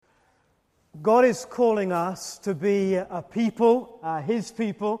God is calling us to be a people, His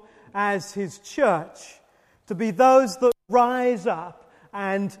people, as His church, to be those that rise up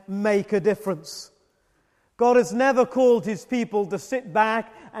and make a difference. God has never called His people to sit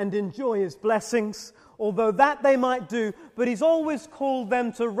back and enjoy His blessings, although that they might do, but He's always called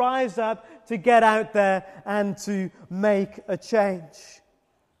them to rise up, to get out there and to make a change.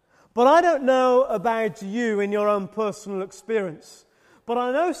 But I don't know about you in your own personal experience, but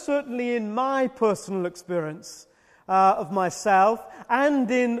I know certainly in my personal experience of myself and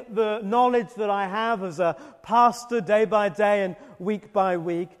in the knowledge that I have as a pastor day by day and week by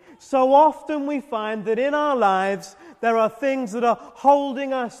week, so often we find that in our lives there are things that are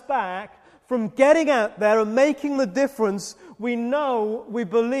holding us back from getting out there and making the difference we know, we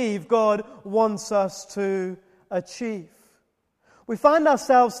believe God wants us to achieve. We find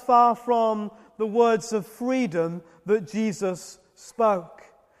ourselves far from the words of freedom that Jesus spoke.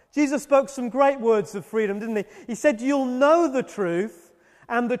 Jesus spoke some great words of freedom, didn't he? He said, "You'll know the truth,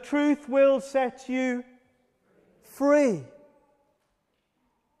 and the truth will set you free."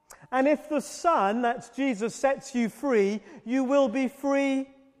 And if the Son, that's Jesus, sets you free, you will be free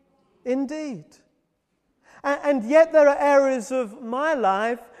indeed. And yet there are areas of my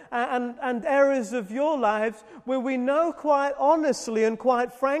life and areas of your lives where we know quite honestly and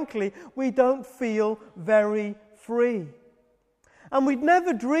quite frankly we don't feel very free. And we'd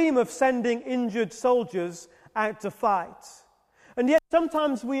never dream of sending injured soldiers out to fight. And yet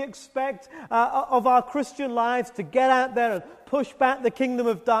sometimes we expect of our Christian lives to get out there and push back the kingdom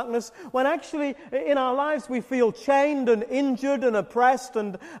of darkness, when actually in our lives we feel chained and injured and oppressed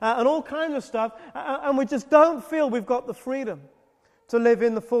and all kinds of stuff, and we just don't feel we've got the freedom to live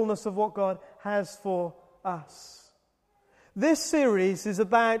in the fullness of what God has for us. This series is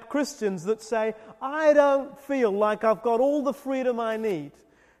about Christians that say, I don't feel like I've got all the freedom I need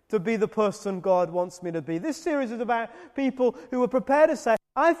to be the person God wants me to be. This series is about people who are prepared to say,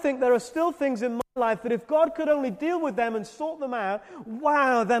 I think there are still things in my life that if God could only deal with them and sort them out,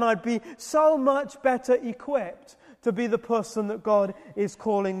 wow, then I'd be so much better equipped to be the person that God is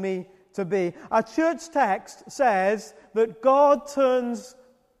calling me to be. Our church text says that God turns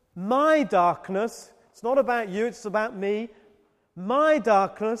my darkness, it's not about you, it's about me, my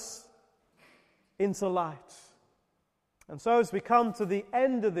darkness into light. And so as we come to the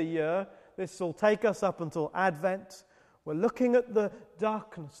end of the year, this will take us up until Advent, we're looking at the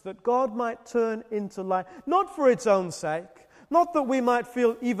darkness that God might turn into light, not for its own sake, not that we might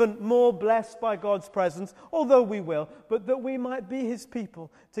feel even more blessed by God's presence, although we will, but that we might be His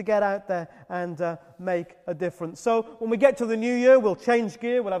people to get out there and make a difference. So when we get to the new year, we'll change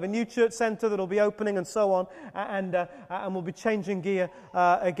gear. We'll have a new church centre that'll be opening and so on, and we'll be changing gear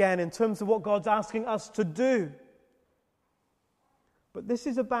again in terms of what God's asking us to do. But this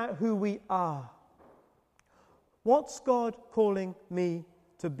is about who we are. What's God calling me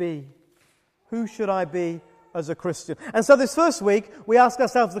to be? Who should I be as a Christian? And so this first week, we ask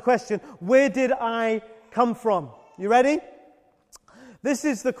ourselves the question, where did I come from? You ready? This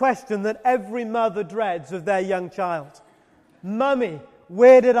is the question that every mother dreads of their young child. Mummy,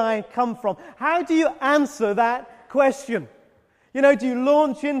 where did I come from? How do you answer that question? You know, do you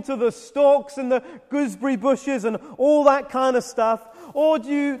launch into the stalks and the gooseberry bushes and all that kind of stuff? Or do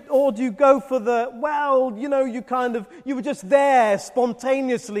you go for the, well, you know, you were just there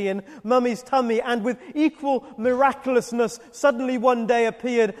spontaneously in Mummy's tummy and with equal miraculousness suddenly one day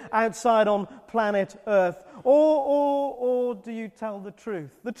appeared outside on planet Earth? Or do you tell the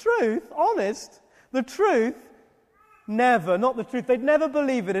truth? The truth, honest, the truth, never, not the truth. They'd never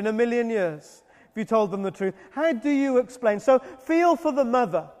believe it in a million years if you told them the truth. How do you explain? So feel for the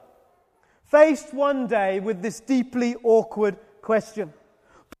mother, faced one day with this deeply awkward question.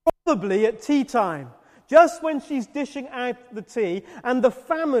 Probably at tea time, just when she's dishing out the tea, and the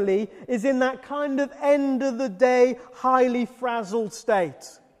family is in that kind of end-of-the-day, highly frazzled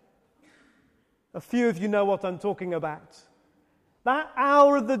state. A few of you know what I'm talking about. That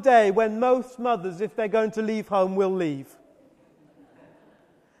hour of the day when most mothers, if they're going to leave home, will leave.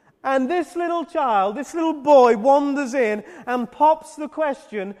 And this little child, this little boy wanders in and pops the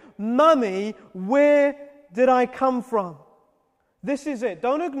question, Mummy, where did I come from? This is it.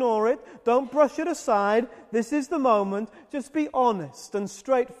 Don't ignore it. Don't brush it aside. This is the moment. Just be honest and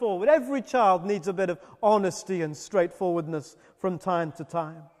straightforward. Every child needs a bit of honesty and straightforwardness from time to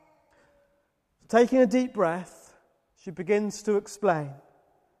time. Taking a deep breath, she begins to explain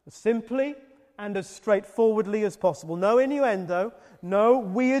as simply and as straightforwardly as possible. No innuendo, no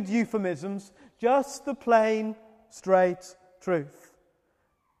weird euphemisms, just the plain, straight truth.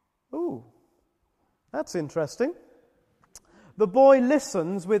 Ooh, that's interesting. The boy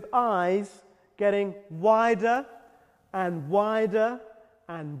listens with eyes getting wider and wider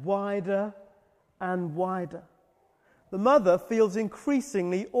and wider and wider. The mother feels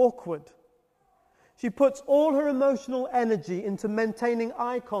increasingly awkward. She puts all her emotional energy into maintaining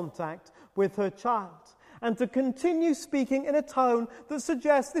eye contact with her child and to continue speaking in a tone that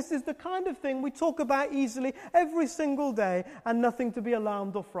suggests this is the kind of thing we talk about easily every single day and nothing to be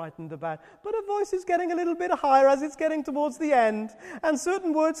alarmed or frightened about. But her voice is getting a little bit higher as it's getting towards the end, and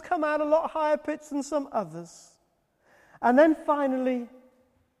certain words come out a lot higher pitched than some others. And then finally,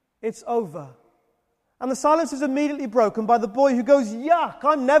 it's over. And the silence is immediately broken by the boy who goes, "Yuck,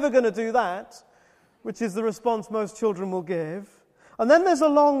 I'm never going to do that," which is the response most children will give. And then there's a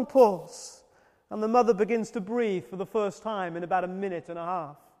long pause. And the mother begins to breathe for the first time in about a minute and a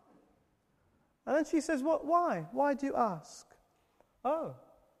half. And then she says, Why? Why do you ask? Oh,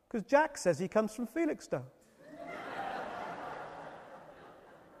 because Jack says he comes from Felixstowe.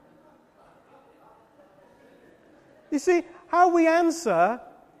 You see, how we answer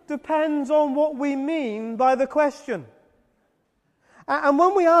depends on what we mean by the question. And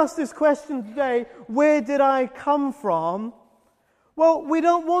when we ask this question today, where did I come from? Well, we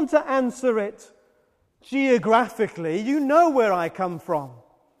don't want to answer it geographically. You know where I come from.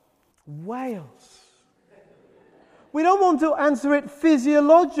 Wales. We don't want to answer it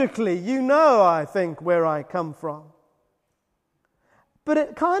physiologically. You know, I think, where I come from.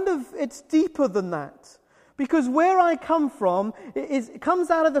 But it's deeper than that. Because where I come from, it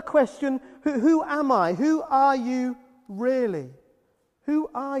comes out of the question, who am I? Who are you really? Who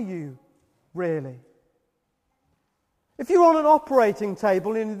are you really? If you're on an operating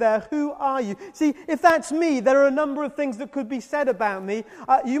table and there, who are you? See, if that's me, there are a number of things that could be said about me.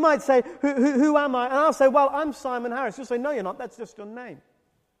 You might say, who am I? And I'll say, well, I'm Simon Harris. You'll say, no, you're not. That's just your name.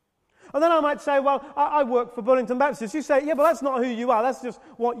 And then I might say, well, I work for Burlington Baptist. You say, yeah, but that's not who you are. That's just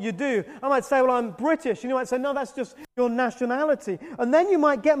what you do. I might say, well, I'm British. And you might say, no, that's just your nationality. And then you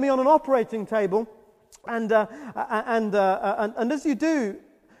might get me on an operating table. And as you do,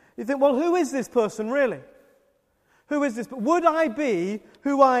 you think, well, who is this person really? Who is this? But would I be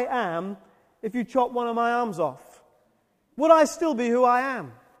who I am if you chop one of my arms off? Would I still be who I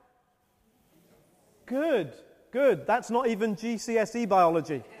am? Good. That's not even GCSE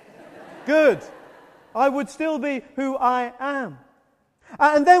biology. Good. I would still be who I am.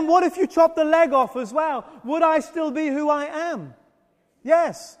 And then what if you chop the leg off as well? Would I still be who I am?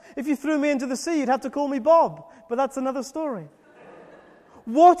 Yes. If you threw me into the sea, you'd have to call me Bob. But that's another story.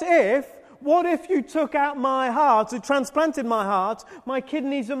 What if you took out my heart, you transplanted my heart, my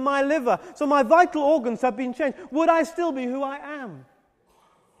kidneys and my liver, so my vital organs have been changed? Would I still be who I am?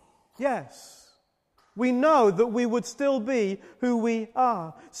 Yes. We know that we would still be who we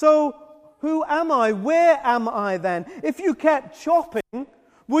are. So, who am I? Where am I then? If you kept chopping,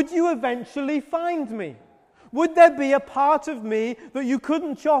 would you eventually find me? Would there be a part of me that you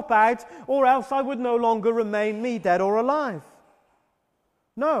couldn't chop out, or else I would no longer remain me, dead or alive?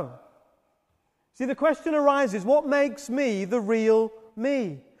 No. See, the question arises, what makes me the real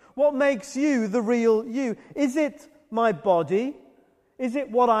me? What makes you the real you? Is it my body? Is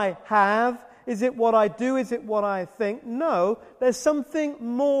it what I have? Is it what I do? Is it what I think? No, there's something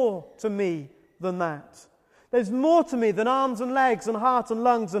more to me than that. There's more to me than arms and legs and heart and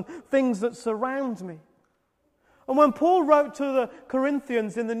lungs and things that surround me. And when Paul wrote to the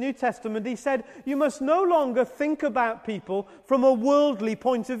Corinthians in the New Testament, he said, you must no longer think about people from a worldly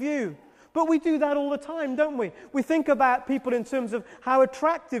point of view. But we do that all the time, don't we? We think about people in terms of how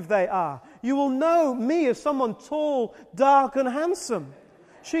attractive they are. You will know me as someone tall, dark, and handsome.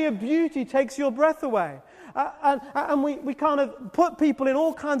 Sheer beauty takes your breath away. And we kind of put people in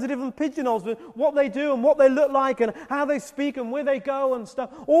all kinds of different pigeonholes with what they do and what they look like and how they speak and where they go and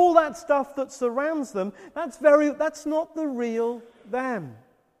stuff. All that stuff that surrounds them, that's not the real them.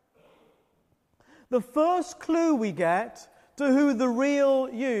 The first clue we get to who the real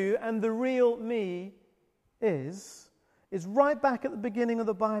you and the real me is right back at the beginning of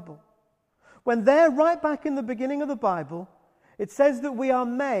the Bible. When they're right back in the beginning of the Bible, it says that we are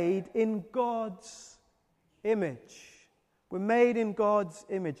made in God's image. We're made in God's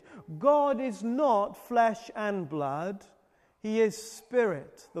image. God is not flesh and blood. He is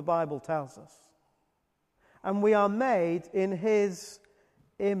spirit, the Bible tells us. And we are made in His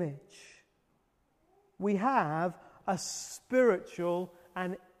image. We have a spiritual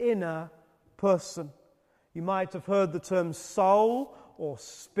and inner person. You might have heard the term soul or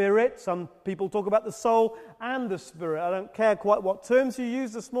spirit. Some people talk about the soul and the spirit. I don't care quite what terms you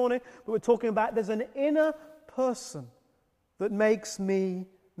use this morning, but we're talking about there's an inner person that makes me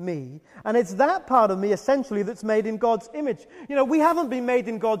me. And it's that part of me, essentially, that's made in God's image. You know, we haven't been made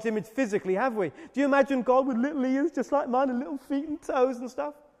in God's image physically, have we? Do you imagine God with little ears just like mine and little feet and toes and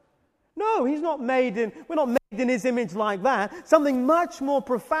stuff? No, we're not made in his image like that. Something much more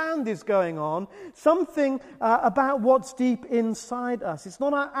profound is going on. Something about what's deep inside us. It's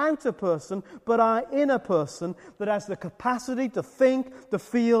not our outer person, but our inner person that has the capacity to think, to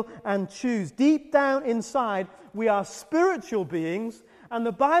feel, and choose. Deep down inside, we are spiritual beings, and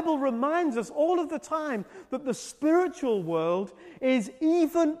the Bible reminds us all of the time that the spiritual world is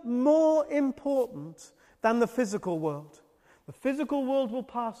even more important than the physical world. The physical world will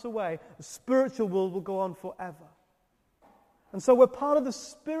pass away. The spiritual world will go on forever. And so we're part of the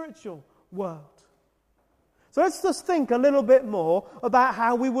spiritual world. So let's just think a little bit more about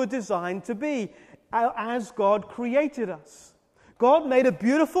how we were designed to be as God created us. God made a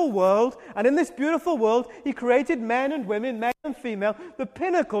beautiful world, and in this beautiful world, He created men and women, male and female, the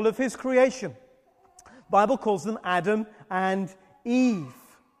pinnacle of His creation. The Bible calls them Adam and Eve,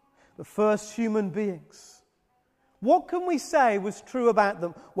 the first human beings. What can we say was true about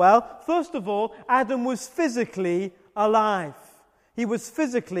them? Well, first of all, Adam was physically alive. He was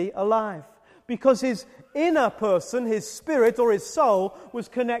physically alive because his inner person, his spirit or his soul, was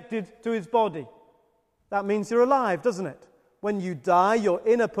connected to his body. That means you're alive, doesn't it? When you die, your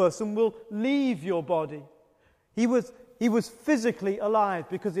inner person will leave your body. He was physically alive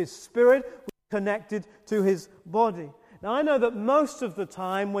because his spirit was connected to his body. Now, I know that most of the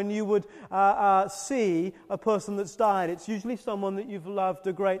time when you would see a person that's died, it's usually someone that you've loved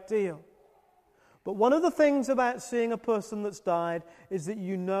a great deal. But one of the things about seeing a person that's died is that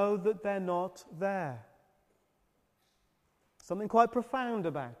you know that they're not there. Something quite profound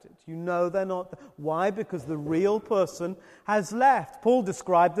about it. You know they're not there. Why? Because the real person has left. Paul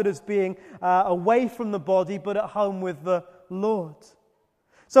described it as being away from the body but at home with the Lord.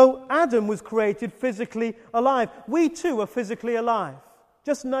 So Adam was created physically alive. We too are physically alive.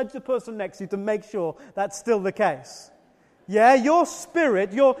 Just nudge the person next to you to make sure that's still the case. Yeah, your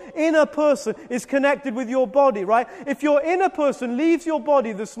spirit, your inner person is connected with your body, right? If your inner person leaves your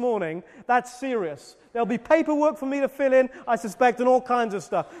body this morning, that's serious. There'll be paperwork for me to fill in, I suspect, and all kinds of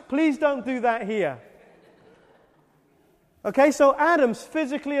stuff. Please don't do that here. Okay, so Adam's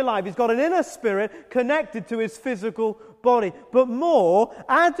physically alive. He's got an inner spirit connected to his physical body. But more,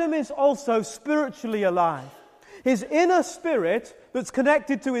 Adam is also spiritually alive. His inner spirit that's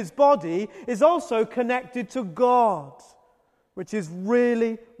connected to his body is also connected to God, which is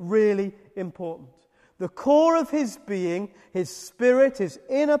really, really important. The core of his being, his spirit, his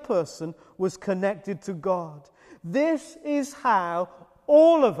inner person, was connected to God. This is how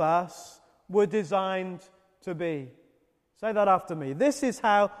all of us were designed to be. Say that after me. This is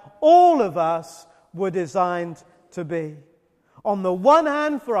how all of us were designed to be. On the one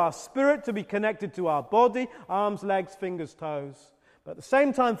hand, for our spirit to be connected to our body, arms, legs, fingers, toes. But at the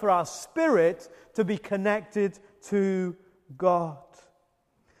same time, for our spirit to be connected to God.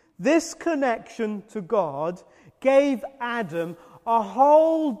 This connection to God gave Adam a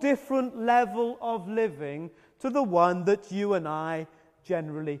whole different level of living to the one that you and I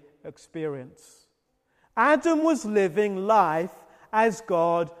generally experience. Adam was living life as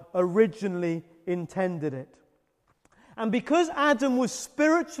God originally intended it. And because Adam was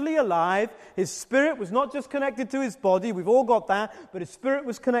spiritually alive, his spirit was not just connected to his body, we've all got that, but his spirit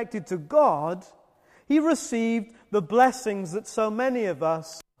was connected to God, he received the blessings that so many of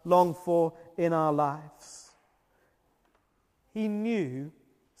us long for in our lives. He knew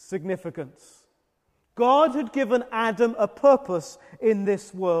significance. God had given Adam a purpose in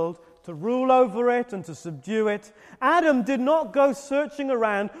this world to rule over it and to subdue it. Adam did not go searching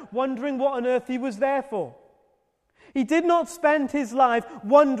around wondering what on earth he was there for. He did not spend his life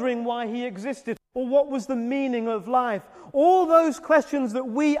wondering why he existed or what was the meaning of life. All those questions that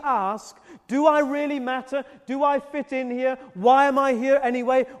we ask, do I really matter? Do I fit in here? Why am I here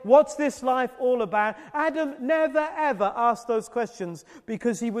anyway? What's this life all about? Adam never ever asked those questions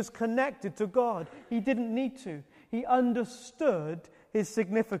because he was connected to God. He didn't need to. He understood his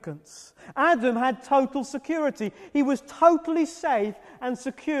significance. Adam had total security. He was totally safe and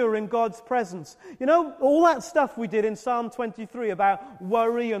secure in God's presence. You know, all that stuff we did in Psalm 23 about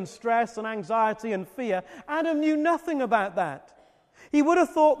worry and stress and anxiety and fear, Adam knew nothing about that. He would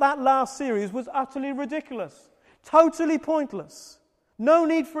have thought that last series was utterly ridiculous, totally pointless. No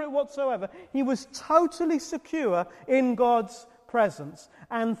need for it whatsoever. He was totally secure in God's presence.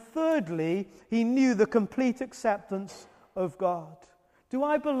 And thirdly, he knew the complete acceptance of God. Do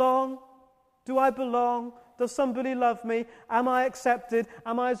I belong? Do I belong? Does somebody love me? Am I accepted?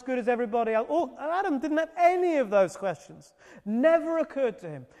 Am I as good as everybody else? Adam didn't have any of those questions. Never occurred to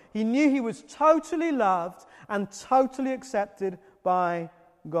him. He knew he was totally loved and totally accepted by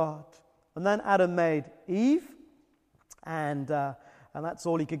God. And then Adam made Eve, and that's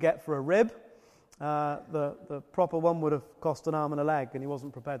all he could get for a rib. The proper one would have cost an arm and a leg, and he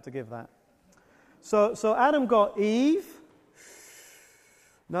wasn't prepared to give that. So Adam got Eve.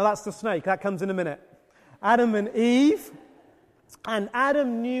 No, that's the snake. That comes in a minute. Adam and Eve. And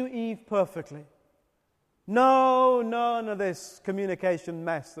Adam knew Eve perfectly. No, none of this communication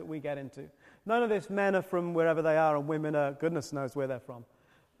mess that we get into. None of this men are from wherever they are and women are, goodness knows where they're from.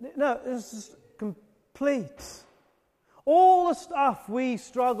 No, it's just complete. All the stuff we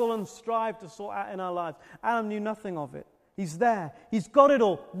struggle and strive to sort out in our lives, Adam knew nothing of it. He's there. He's got it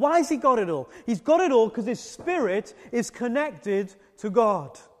all. Why has he got it all? He's got it all because his spirit is connected to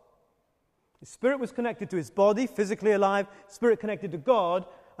God. His spirit was connected to his body, physically alive. Spirit connected to God,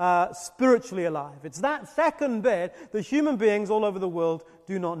 spiritually alive. It's that second bit that human beings all over the world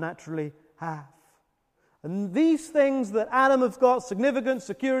do not naturally have. And these things that Adam has got, significance,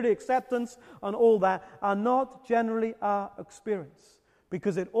 security, acceptance, and all that, are not generally our experience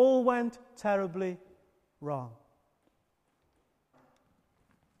because it all went terribly wrong.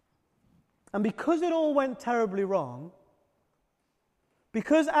 And because it all went terribly wrong,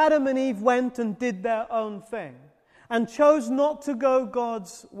 because Adam and Eve went and did their own thing and chose not to go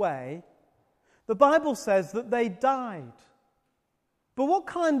God's way, the Bible says that they died. But what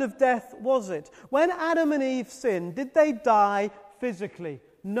kind of death was it? When Adam and Eve sinned, did they die physically?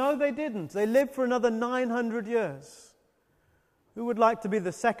 No, they didn't. They lived for another 900 years. Who would like to be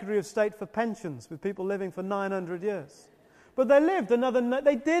the Secretary of State for pensions with people living for 900 years? But they lived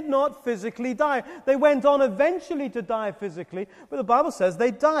they did not physically die. They went on eventually to die physically, but the Bible says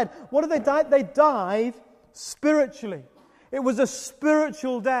they died. What did they die? They died spiritually. It was a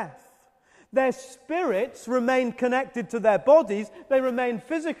spiritual death. Their spirits remained connected to their bodies. They remained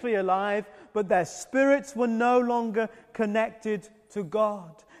physically alive, but their spirits were no longer connected to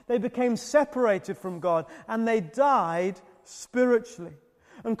God. They became separated from God, and they died spiritually.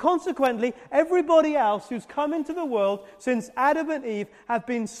 And consequently, everybody else who's come into the world since Adam and Eve have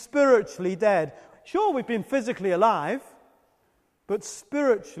been spiritually dead. Sure, we've been physically alive, but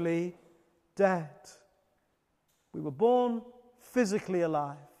spiritually dead. We were born physically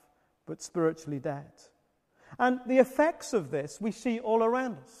alive, but spiritually dead. And the effects of this we see all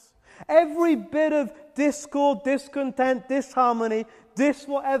around us. Every bit of discord, discontent, disharmony,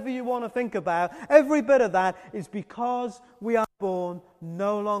 whatever you want to think about, every bit of that is because we are born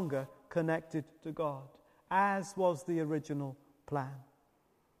no longer connected to God, as was the original plan.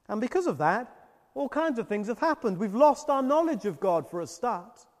 And because of that, all kinds of things have happened. We've lost our knowledge of God for a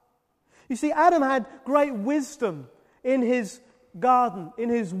start. You see, Adam had great wisdom in his garden, in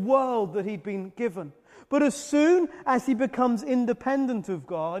his world that he'd been given. But as soon as he becomes independent of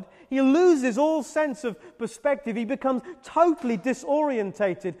God, he loses all sense of perspective. He becomes totally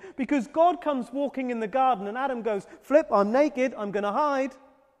disorientated because God comes walking in the garden and Adam goes, "Flip, I'm naked, I'm going to hide."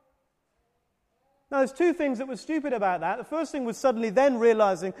 Now, there's two things that were stupid about that. The first thing was suddenly then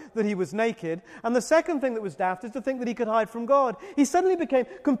realizing that he was naked. And the second thing that was daft is to think that he could hide from God. He suddenly became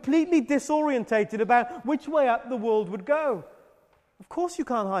completely disorientated about which way up the world would go. Of course you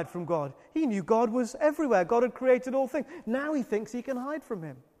can't hide from God. He knew God was everywhere. God had created all things. Now he thinks he can hide from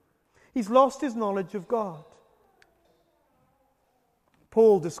him. He's lost his knowledge of God.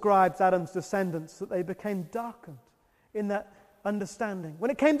 Paul describes Adam's descendants that they became darkened in that understanding.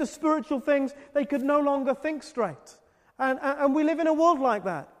 When it came to spiritual things, they could no longer think straight. And we live in a world like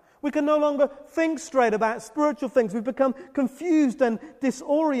that. We can no longer think straight about spiritual things. We've become confused and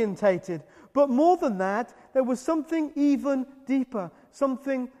disorientated. But more than that, there was something even deeper,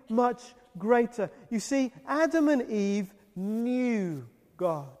 something much greater. You see, Adam and Eve knew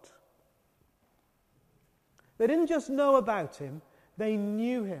God. They didn't just know about him, they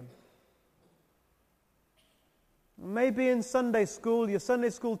knew him. Maybe in Sunday school, your Sunday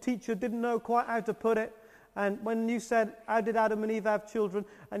school teacher didn't know quite how to put it. And when you said, "How did Adam and Eve have children?"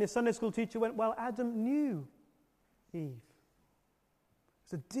 and your Sunday school teacher went, "Well, Adam knew Eve."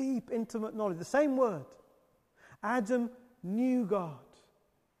 It's a deep, intimate knowledge. The same word. Adam knew God.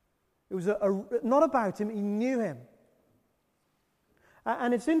 It was not about him, he knew him.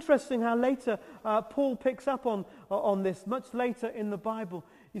 And it's interesting how later Paul picks up on this, much later in the Bible.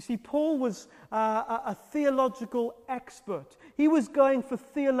 You see, Paul was a theological expert. He was going for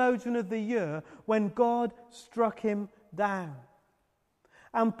Theologian of the Year when God struck him down.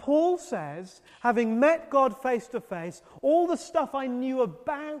 And Paul says, having met God face to face, all the stuff I knew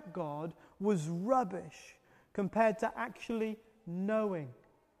about God was rubbish compared to actually knowing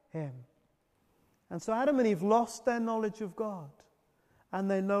him. And so Adam and Eve lost their knowledge of God, and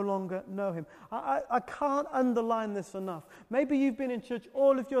they no longer know him. I can't underline this enough. Maybe you've been in church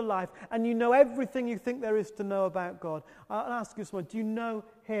all of your life, and you know everything you think there is to know about God. I'll ask you someone, do you know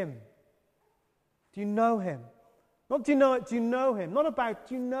him? Do you know him? Not do you know it, do you know him? Not about,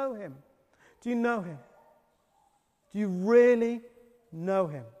 do you know him? Do you know him? Do you really know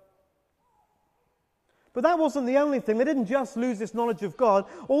him? But that wasn't the only thing. They didn't just lose this knowledge of God.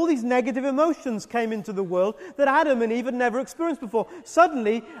 All these negative emotions came into the world that Adam and Eve had never experienced before.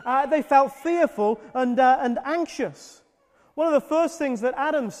 Suddenly, they felt fearful and anxious. One of the first things that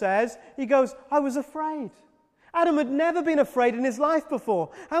Adam says, he goes, I was afraid. Adam had never been afraid in his life before.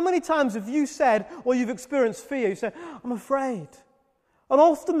 How many times have you said, or you've experienced fear? You say, I'm afraid. And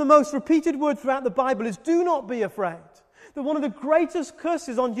often the most repeated word throughout the Bible is, do not be afraid. That one of the greatest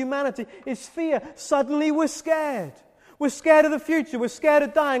curses on humanity is fear. Suddenly we're scared. We're scared of the future. We're scared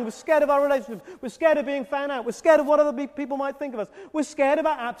of dying. We're scared of our relationships. We're scared of being found out. We're scared of what other people might think of us. We're scared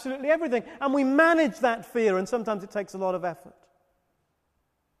about absolutely everything. And we manage that fear, and sometimes it takes a lot of effort.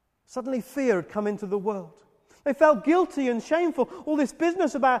 Suddenly fear had come into the world. They felt guilty and shameful. All this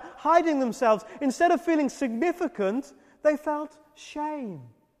business about hiding themselves. Instead of feeling significant, they felt shame.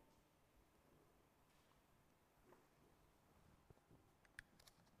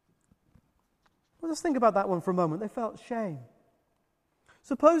 Well, just think about that one for a moment. They felt shame.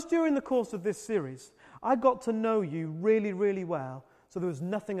 Suppose during the course of this series, I got to know you really, really well, so there was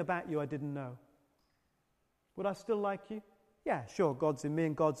nothing about you I didn't know. Would I still like you? Yeah, sure, God's in me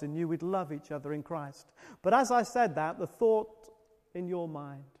and God's in you. We'd love each other in Christ. But as I said that, the thought in your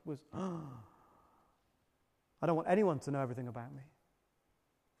mind was, I don't want anyone to know everything about me.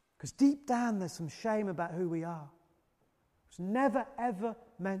 Because deep down there's some shame about who we are. It was never, ever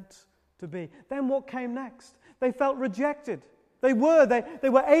meant to be. Then what came next? They felt rejected. They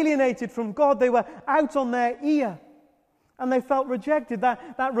were alienated from God. They were out on their ear. And they felt rejected.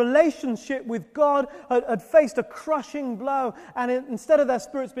 That relationship with God had faced a crushing blow. And instead of their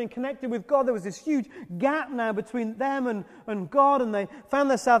spirits being connected with God, there was this huge gap now between them and God. And they found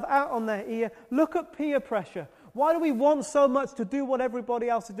themselves out on their ear. Look at peer pressure. Why do we want so much to do what everybody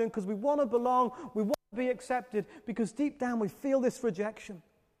else is doing? Because we want to belong. We want to be accepted. Because deep down we feel this rejection.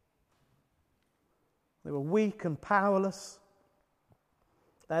 They were weak and powerless.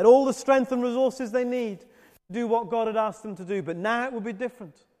 They had all the strength and resources they need to do what God had asked them to do. But now it would be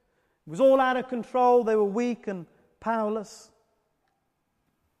different. It was all out of control. They were weak and powerless.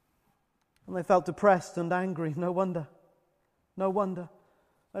 And they felt depressed and angry. No wonder. No wonder.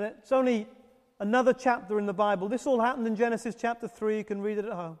 And it's only another chapter in the Bible. This all happened in Genesis chapter 3. You can read it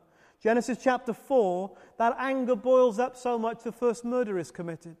at home. Genesis chapter 4, that anger boils up so much the first murder is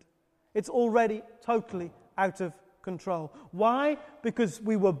committed. It's already totally out of control. Why? Because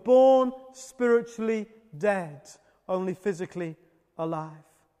we were born spiritually dead, only physically alive.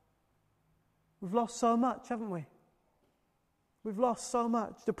 We've lost so much, haven't we? We've lost so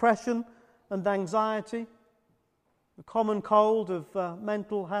much. Depression and anxiety, the common cold of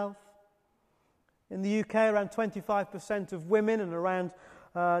mental health. In the UK, around 25% of women and around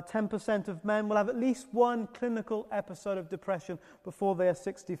 10% of men will have at least one clinical episode of depression before they are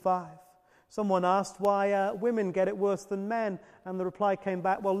 65. Someone asked why women get it worse than men, and the reply came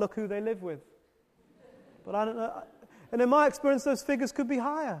back, well, look who they live with. But I don't know. And in my experience, those figures could be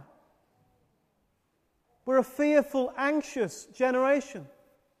higher. We're a fearful, anxious generation.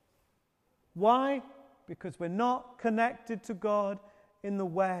 Why? Because we're not connected to God in the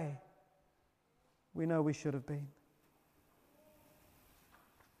way we know we should have been.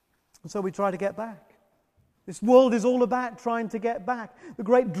 And so we try to get back. This world is all about trying to get back. The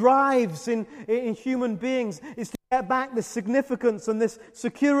great drives in human beings is to get back this significance and this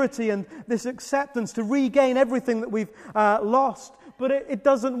security and this acceptance, to regain everything that we've lost. But it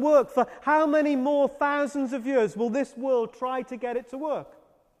doesn't work. For how many more thousands of years will this world try to get it to work?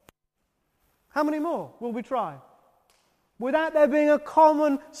 How many more will we try? Without there being a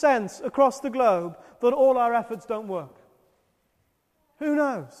common sense across the globe that all our efforts don't work. Who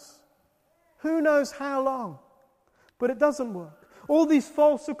knows? Who knows how long? But it doesn't work. All these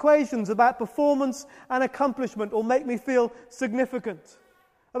false equations about performance and accomplishment will make me feel significant.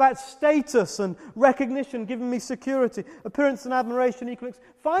 About status and recognition giving me security. Appearance and admiration equals.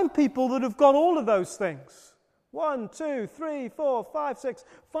 Find people that have got all of those things. 1, 2, 3, 4, 5, 6.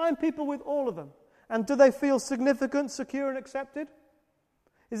 Find people with all of them. And do they feel significant, secure, and accepted?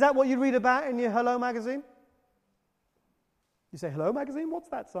 Is that what you read about in your Hello magazine? You say, Hello magazine? What's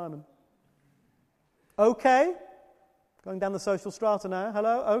that, Simon? Okay. Going down the social strata now.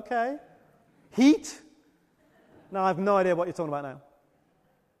 Hello, okay. Heat. No, I have no idea what you're talking about now.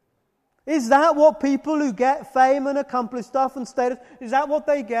 Is that what people who get fame and accomplish stuff and status, is that what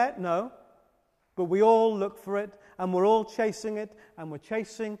they get? No. But we all look for it, and we're all chasing it, and we're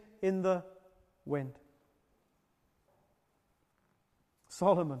chasing in the wind.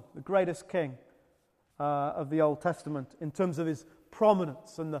 Solomon, the greatest king of the Old Testament, in terms of his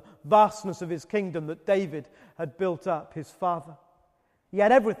prominence and the vastness of his kingdom that David had built up, his father. He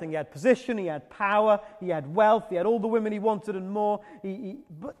had everything. He had position, he had power, he had wealth, he had all the women he wanted and more.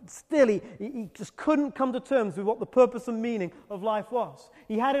 But still, he just couldn't come to terms with what the purpose and meaning of life was.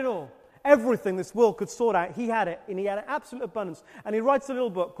 He had it all. Everything this world could sort out, he had it, and he had an absolute abundance. And he writes a little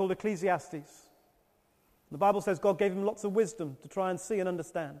book called Ecclesiastes. The Bible says God gave him lots of wisdom to try and see and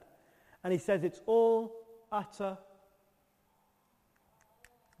understand. And he says it's all utter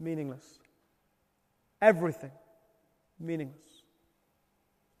meaningless. Everything meaningless.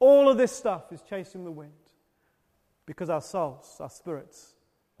 All of this stuff is chasing the wind because our souls, our spirits,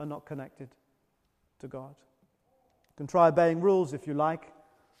 are not connected to God. You can try obeying rules if you like,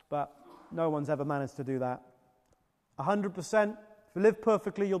 but no one's ever managed to do that. 100%, if you live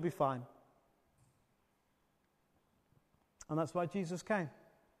perfectly, you'll be fine. And that's why Jesus came.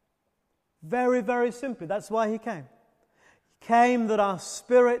 Very, very simply, that's why he came. He came that our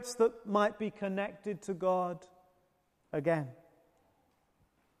spirits that might be connected to God again.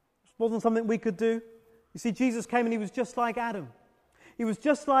 It wasn't something we could do. You see, Jesus came and he was just like Adam. He was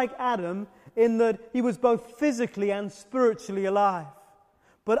just like Adam in that he was both physically and spiritually alive.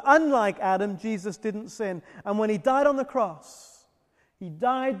 But unlike Adam, Jesus didn't sin. And when he died on the cross, he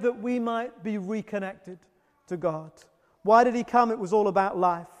died that we might be reconnected to God. Why did he come? It was all about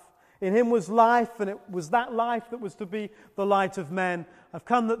life. In him was life, and it was that life that was to be the light of men. I've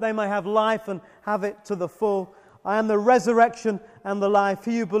come that they may have life and have it to the full. I am the resurrection and the life.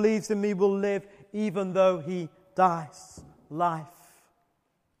 He who believes in me will live even though he dies. Life.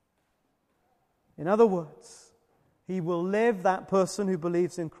 In other words, he will live, that person who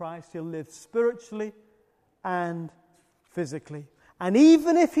believes in Christ, he'll live spiritually and physically. And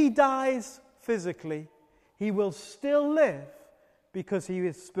even if he dies physically, he will still live because he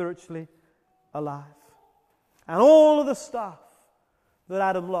is spiritually alive. And all of the stuff that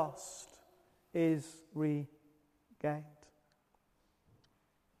Adam lost is regained.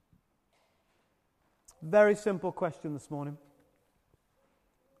 Very simple question this morning.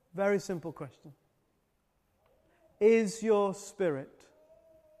 Very simple question. Is your spirit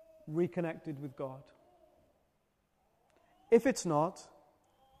reconnected with God? If it's not,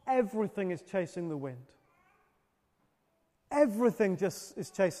 everything is chasing the wind. Everything just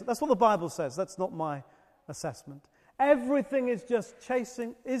is chasing. That's what the Bible says. That's not my assessment. Everything is just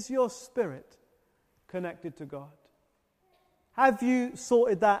chasing. Is your spirit connected to God? Have you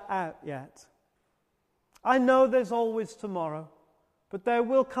sorted that out yet? I know there's always tomorrow, but there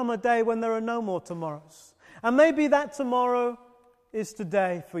will come a day when there are no more tomorrows. And maybe that tomorrow is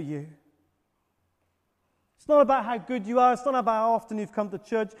today for you. It's not about how good you are. It's not about how often you've come to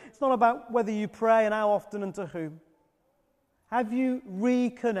church. It's not about whether you pray and how often and to whom. Have you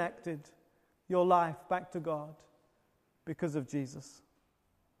reconnected your life back to God because of Jesus?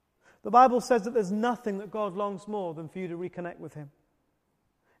 The Bible says that there's nothing that God longs more than for you to reconnect with him.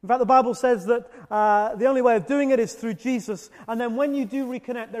 In fact, the Bible says that the only way of doing it is through Jesus. And then when you do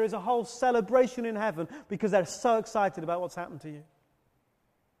reconnect, there is a whole celebration in heaven because they're so excited about what's happened to you.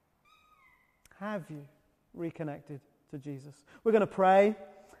 Have you reconnected to Jesus? We're going to pray,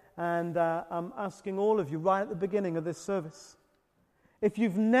 and I'm asking all of you right at the beginning of this service, if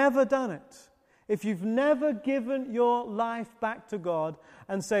you've never done it, if you've never given your life back to God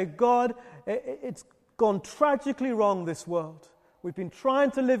and say, God, it's gone tragically wrong, this world. We've been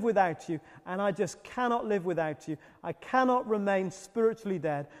trying to live without you, and I just cannot live without you. I cannot remain spiritually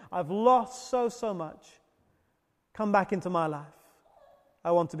dead. I've lost so much. Come back into my life.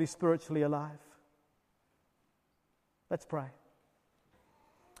 I want to be spiritually alive. Let's pray.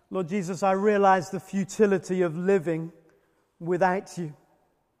 Lord Jesus, I realize the futility of living without you.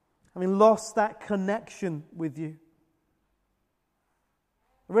 Having lost that connection with you.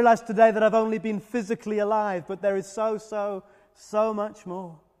 I realize today that I've only been physically alive, but there is so much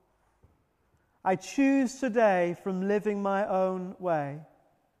more. I choose today from living my own way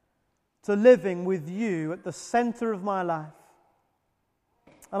to living with you at the center of my life.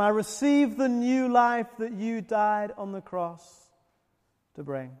 And I receive the new life that you died on the cross to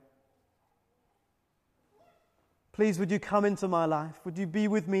bring. Please, would you come into my life? Would you be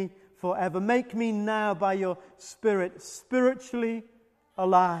with me forever? Make me now by your Spirit spiritually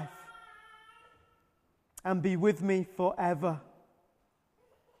alive. And be with me forever.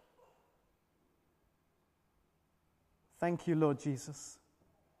 Thank you, Lord Jesus.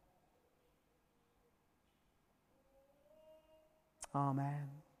 Amen.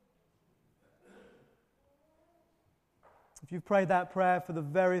 If you've prayed that prayer for the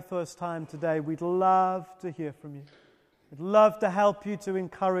very first time today, we'd love to hear from you. We'd love to help you, to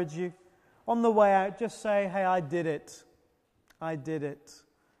encourage you. On the way out, just say, hey, I did it. I did it.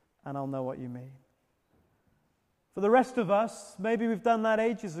 And I'll know what you mean. For the rest of us, maybe we've done that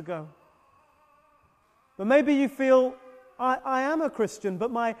ages ago. But maybe you feel, I am a Christian,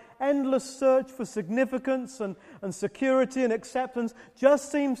 but my endless search for significance and security and acceptance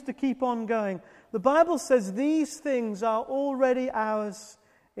just seems to keep on going. The Bible says these things are already ours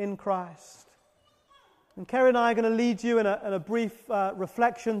in Christ. And Kerry and I are going to lead you in a brief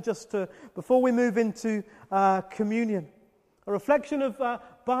reflection before we move into communion. A reflection of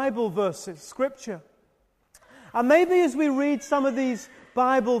Bible verses, Scripture. And maybe as we read some of these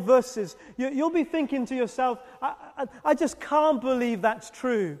Bible verses, you'll be thinking to yourself, I just can't believe that's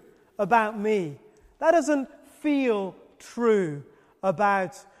true about me. That doesn't feel true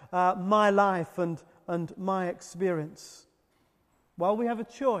about my life and my experience. Well, we have a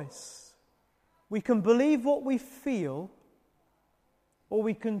choice. We can believe what we feel, or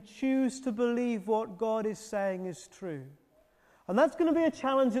we can choose to believe what God is saying is true. And that's going to be a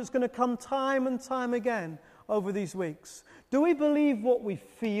challenge that's going to come time and time again over these weeks. Do we believe what we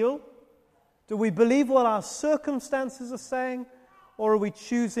feel? Do we believe what our circumstances are saying? Or are we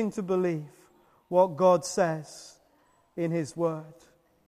choosing to believe what God says in His Word?